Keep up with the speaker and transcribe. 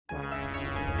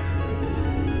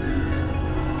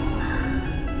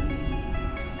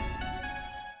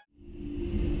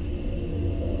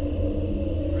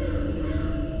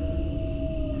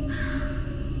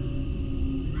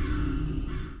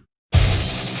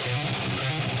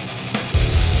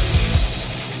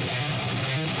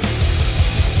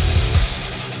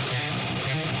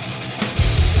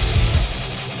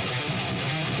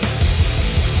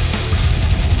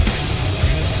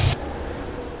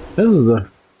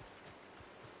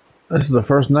This is the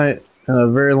first night in a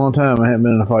very long time I haven't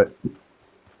been in a fight.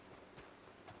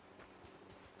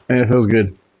 And it feels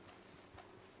good.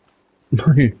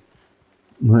 I mean,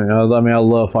 I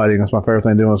love fighting. That's my favorite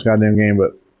thing to do in this goddamn game.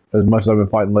 But as much as I've been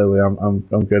fighting lately,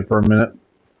 I'm good for a minute.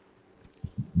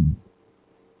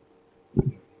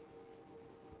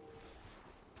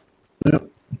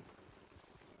 Yep.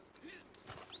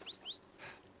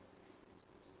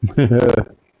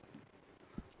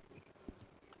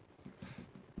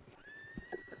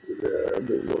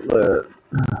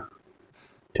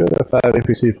 Two out of 5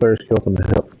 NPC players killed from the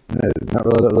hill. Not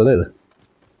really that was it.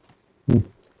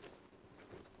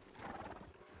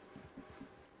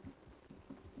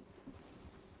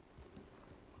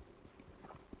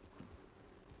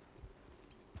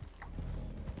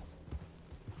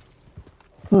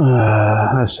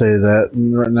 I say that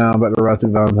right now. I'm about to ride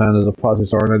through Valentine. There's a posse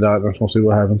starting to die. I'm just gonna see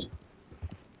what happens.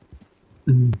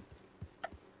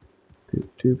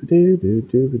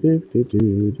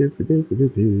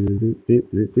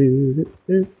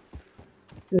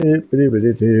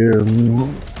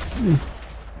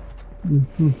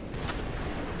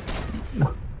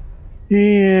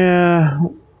 Yeah.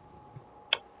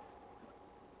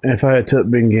 If I had took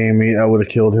Big Game Meat, I would have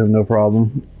killed him, no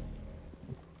problem.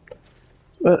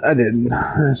 But I didn't.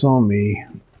 That's on me.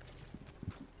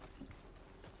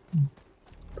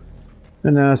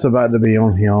 And now it's about to be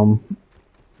on him.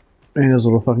 And his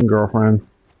little fucking girlfriend.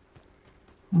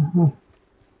 Because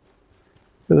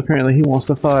apparently he wants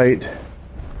to fight.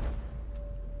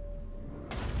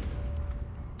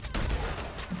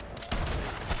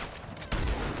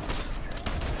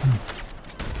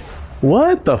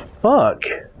 What the fuck?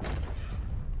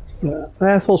 That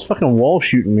asshole's fucking wall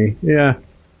shooting me. Yeah.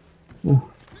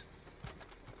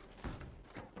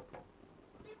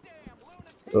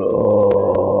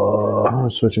 Oh, I'm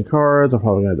switching cards. I'm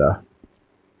probably gonna die.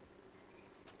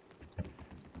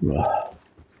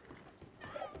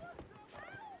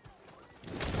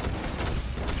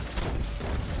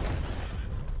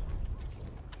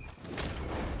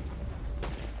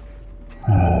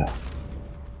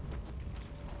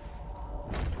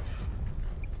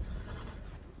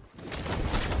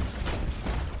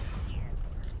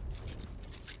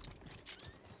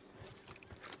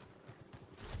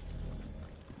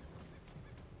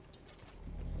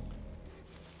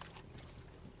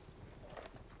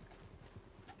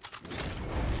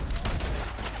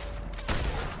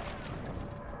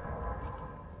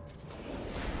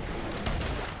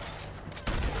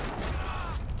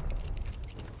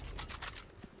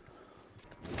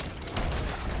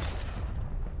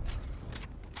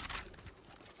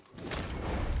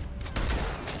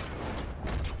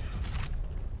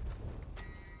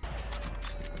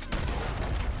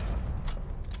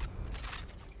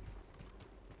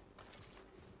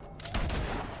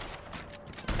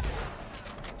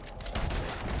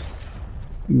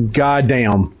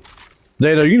 Goddamn.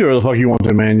 Zato, you can do whatever the fuck you want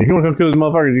to, man. If you want to come kill this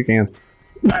motherfucker, you can.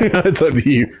 It's up to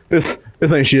you. This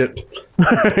ain't shit.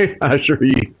 I assure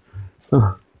you.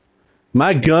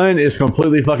 My gun is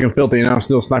completely fucking filthy and I'm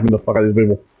still sniping the fuck out of these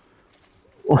people.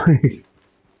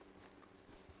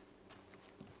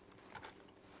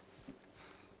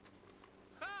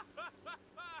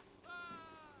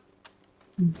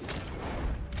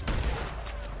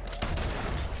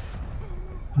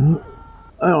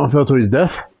 I don't want to fell to his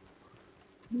death.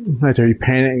 After he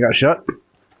panicked and got shot.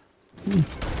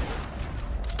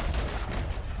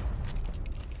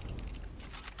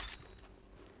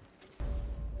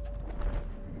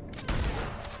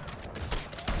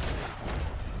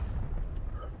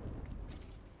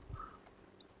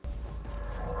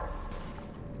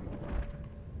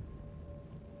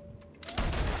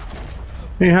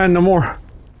 He ain't hiding no more.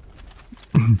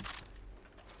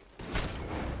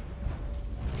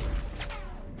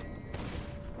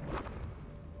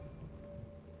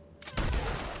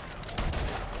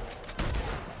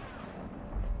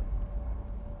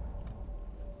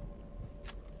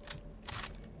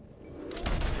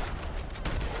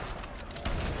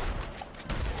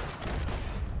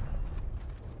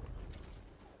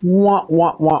 Wah,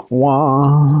 wah, wah,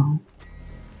 wah.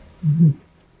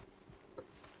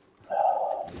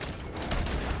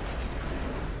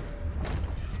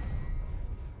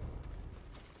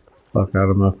 Fuck out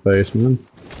of my face, man.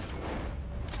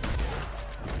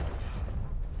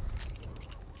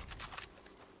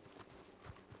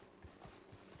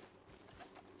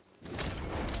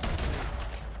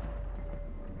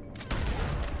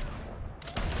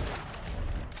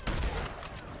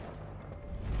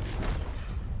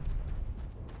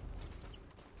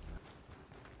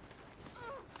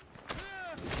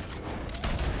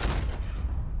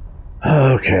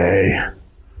 Okay.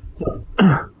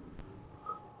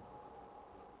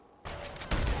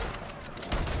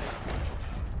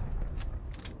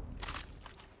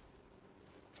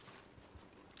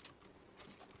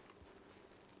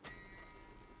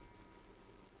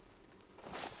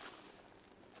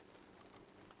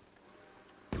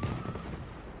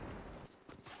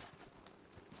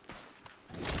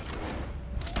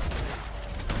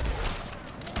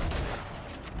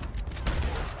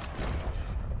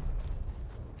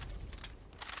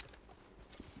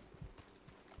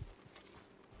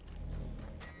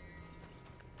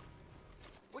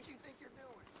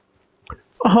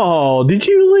 Oh, did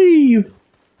you leave?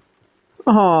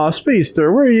 Oh,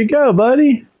 Speedster, where you go,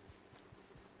 buddy?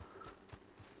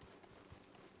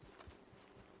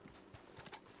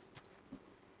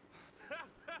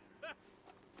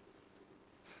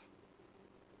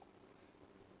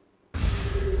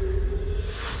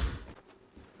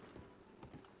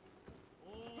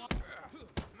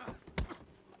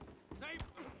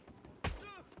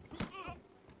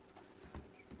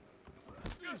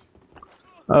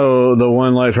 Oh, the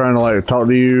one like trying to like talk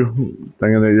to you,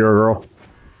 thinking that you're a girl.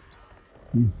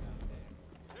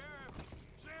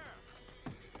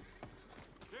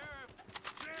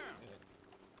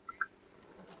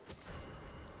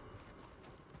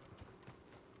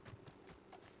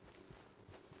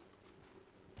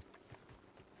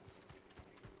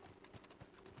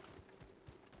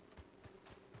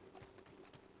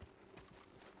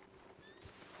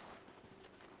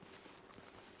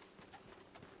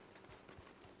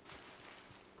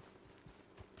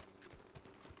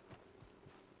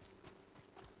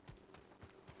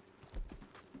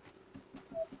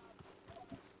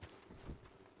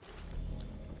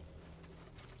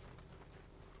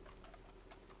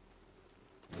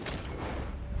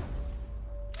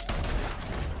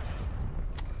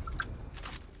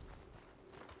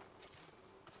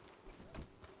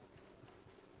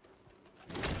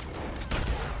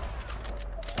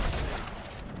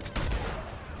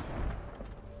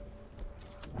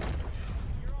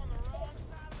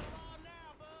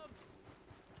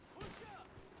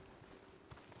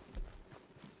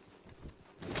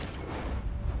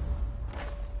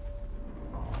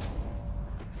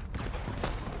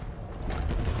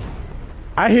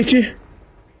 I hit you,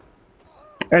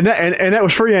 and that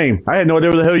was free aim. I had no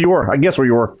idea where the hell you were. I guess where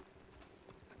you were.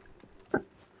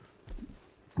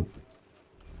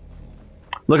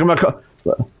 Look at my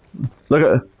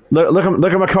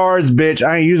look at my cards, bitch.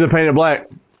 I ain't using painted black.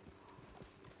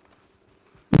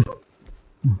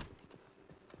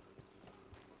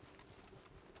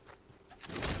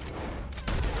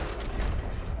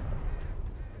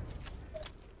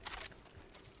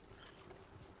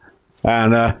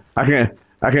 And I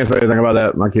can't say anything about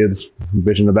that. My kids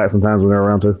bitch in the back sometimes when they're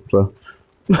around too. So.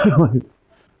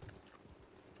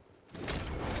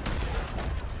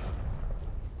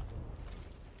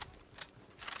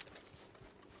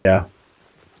 Yeah.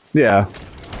 Yeah.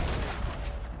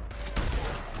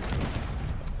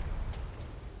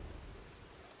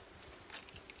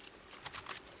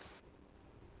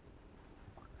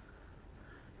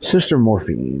 Sister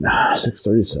Morphine,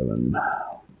 637.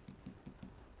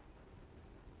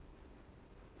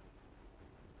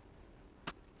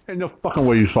 Ain't no fucking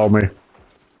way you saw me.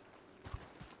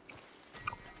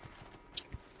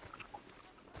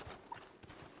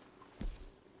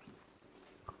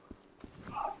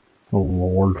 Oh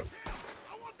Lord.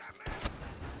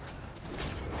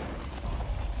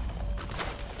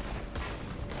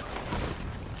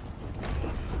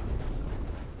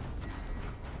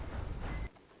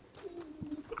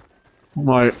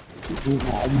 Like,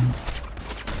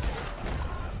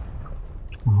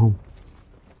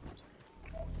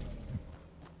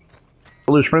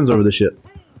 I lose friends over this shit.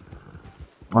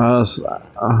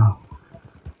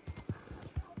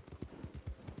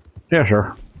 Yeah,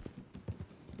 sure.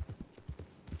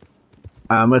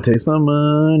 I'm gonna take some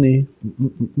money.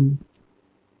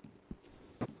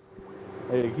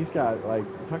 Hey, he's got like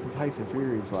fucking Tyson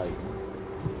Fury's like,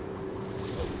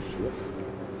 oh shit,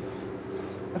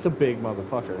 that's a big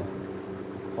motherfucker.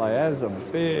 Like that is a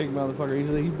big motherfucker.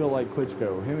 He's built like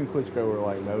Klitschko. Him and Klitschko are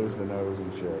like nose to nose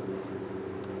and shit.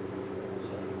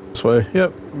 This way.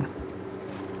 Yep.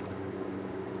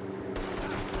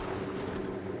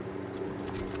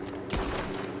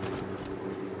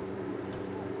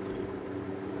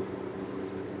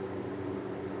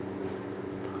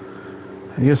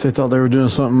 I guess they thought they were doing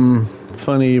something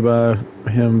funny by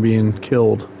him being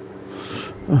killed.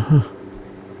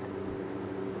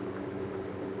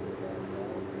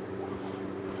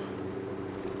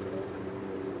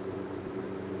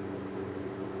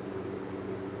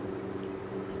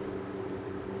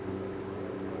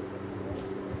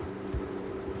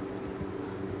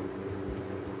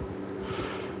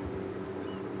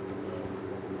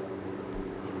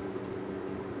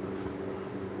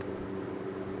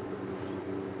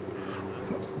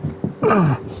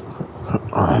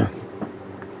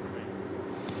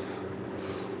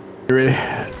 You ready?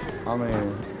 I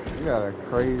mean, you got a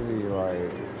crazy,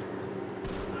 like,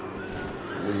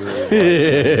 weird,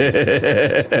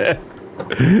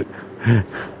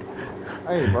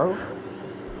 hey, bro.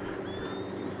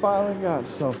 Finally got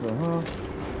something, huh?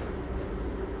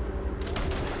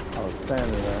 I was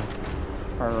standing there,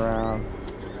 turn around,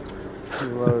 he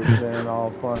loads in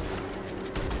all fun.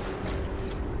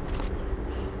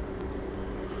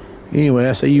 Anyway,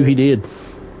 I say you, he did.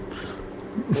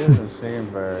 He doesn't seem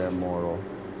very immortal.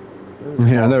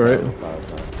 Yeah, I know, right?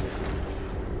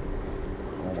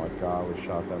 Oh my god, we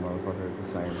shot that motherfucker at the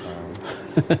same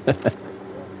time.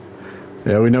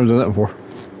 Yeah, we never done that before.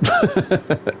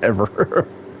 Ever.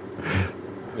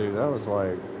 Dude, that was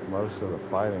like most of the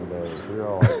fighting days. We were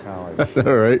all like kind of like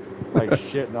All right. like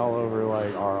shitting all over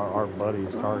like our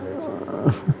buddies' targets.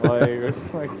 Like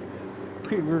it's like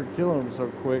we were killing them so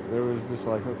quick. There was just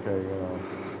like okay, you know.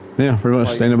 Yeah, pretty much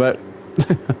Like, standing back.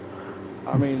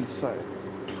 I mean, so,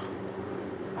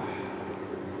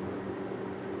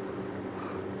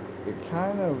 it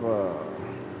kind of I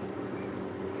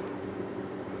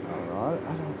don't know.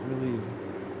 I don't really.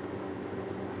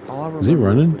 All I remember Is he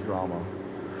running? is the drama.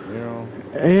 You know.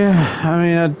 Yeah, I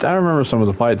mean, I remember some of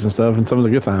the fights and stuff and some of the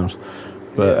good times.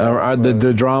 But, Yeah,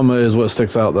 the drama is what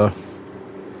sticks out, though. That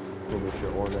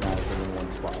you're organizing in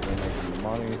one spot. They're making the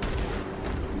money.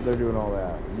 They're doing all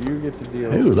that. You get to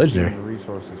deal with legendary. human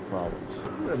resources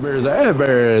problems. That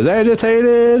bear is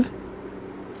agitated.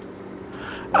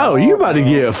 Oh, you about to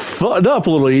get fucked up,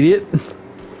 little idiot.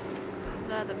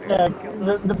 No, the bear Yeah, just killed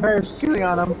him. the bear's chewing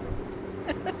on him.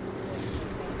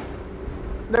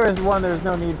 There was one, there's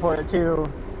no need for it too.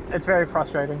 It's very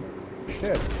frustrating.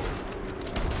 Shit.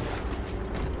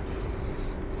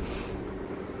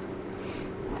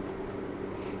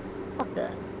 Okay.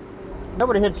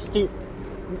 Nobody hits Steve.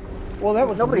 Well, that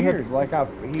was Nobody weird. hits- Like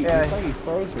it's like he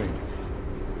froze me.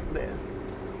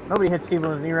 Nobody hits Steve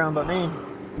with a knee round but me.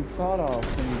 He saw it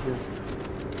off and he just.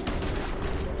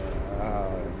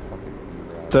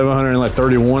 Fucking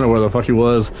 731 or where the fuck he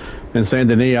was in Saint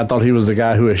Denis. I thought he was the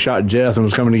guy who had shot Jess and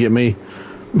was coming to get me.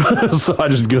 So I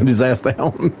just gunned his ass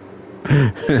down.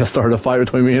 And I started a fight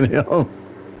between me and him.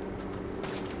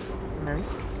 Maybe.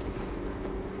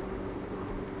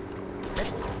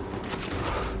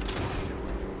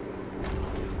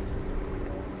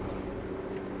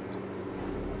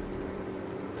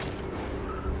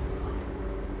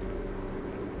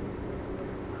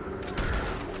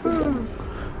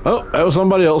 Oh, that was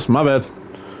somebody else. My bad.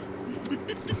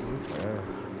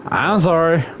 I'm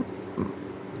sorry.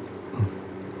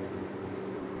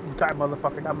 Die,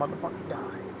 motherfucker, die, motherfucker, die.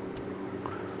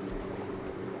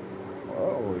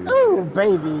 Oh, Ooh,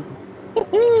 baby.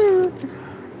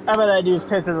 I bet that dude's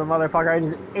pissed as a motherfucker. I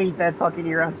just ate that fucking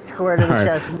knee round square to the All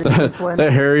chest and right. didn't flinch.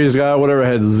 That Harry's guy, whatever,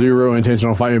 had zero intention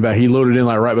on fighting me back. He loaded in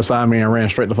like right beside me and ran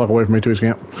straight the fuck away from me to his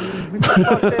camp.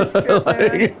 Fuck that shit,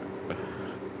 man.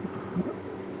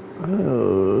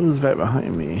 Oh, who's back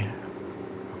behind me?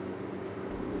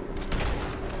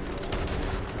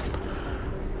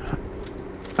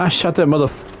 I shot that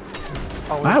mother.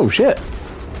 Oh shit!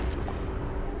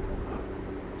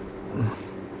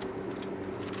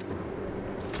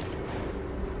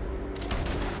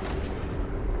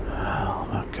 Oh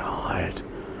my god!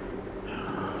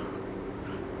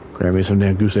 Grab me some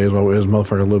damn goose eggs while this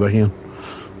motherfucker load back in.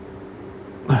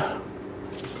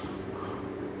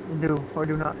 Do or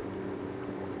do not.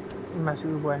 Mess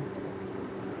with way.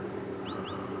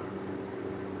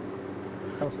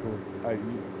 that was cool.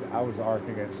 I was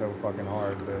arcing it so fucking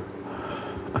hard that.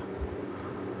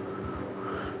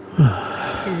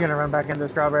 He's gonna run back into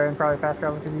Strawberry and probably fast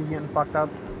travel because he's getting fucked up.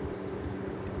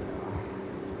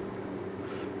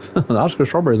 I'll just go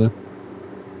strawberry then.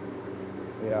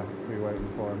 Yeah, be waiting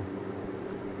for him.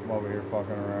 I'm over here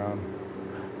fucking around.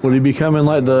 Would he be coming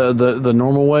like the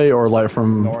normal way or like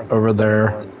from North. over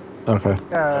there? North. Okay.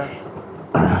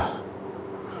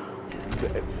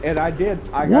 And I got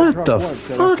What drunk the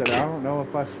once, fuck? and I said, I don't know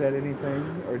if I said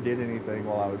anything or did anything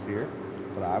while I was here,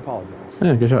 but I apologize.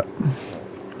 Yeah, good shot.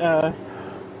 And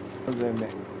then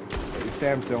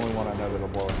Sam's the only one I know that'll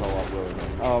blow us all up really.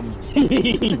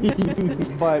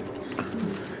 But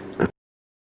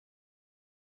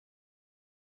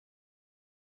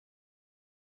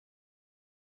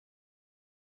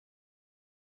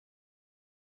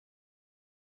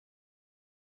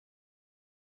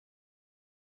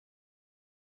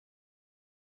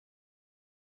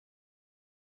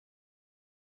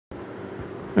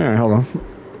Alright, hold on.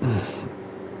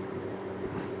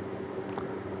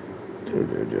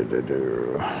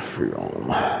 Freedom.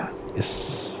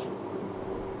 Yes.